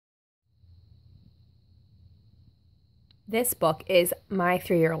This book is my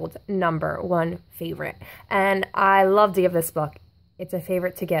 3-year-old's #1 favorite, and I love to give this book. It's a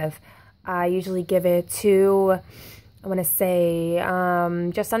favorite to give. I usually give it to, I want to say,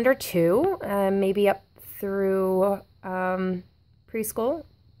 just under 2, maybe up through preschool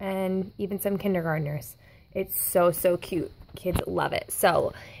and even some kindergartners. It's so, so cute. Kids love it.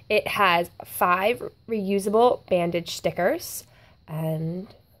 So it has 5 reusable bandage stickers,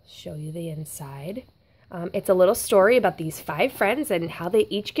 and show you the inside. It's a little story about these 5 friends and how they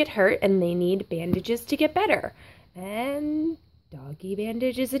each get hurt and they need bandages to get better. And Doggy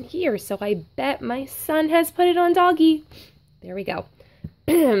bandage isn't here, so I bet my son has put it on Doggy. There we go.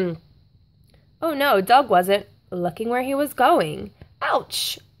 Oh no, Dog wasn't looking where he was going.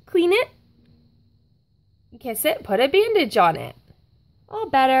 Ouch! Clean it, kiss it, put a bandage on it. All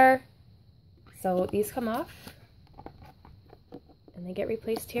better. So these come off and they get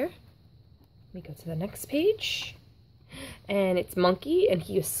replaced here. Let me go to the next page. And it's Monkey, and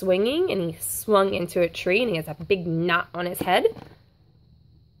he was swinging, and he swung into a tree, and he has a big knot on his head.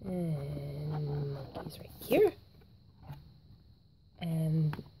 And Monkey's right here.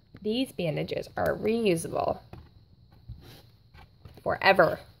 And these bandages are reusable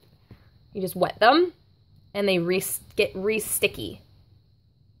forever. You just wet them, and they get re-sticky.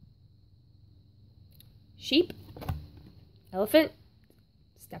 Sheep, elephant,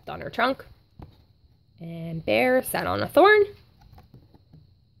 stepped on her trunk. And Bear sat on a thorn.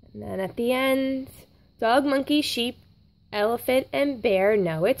 And then at the end, Dog, Monkey, Sheep, Elephant, and Bear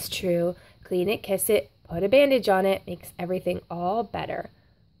know it's true. Clean it, kiss it, put a bandage on it. Makes everything all better.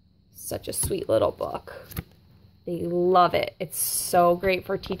 Such a sweet little book. They love it. It's so great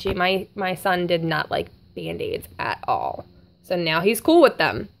for teaching. My son did not like Band-Aids at all. So now he's cool with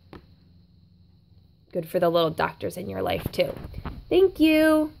them. Good for the little doctors in your life too. Thank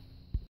you.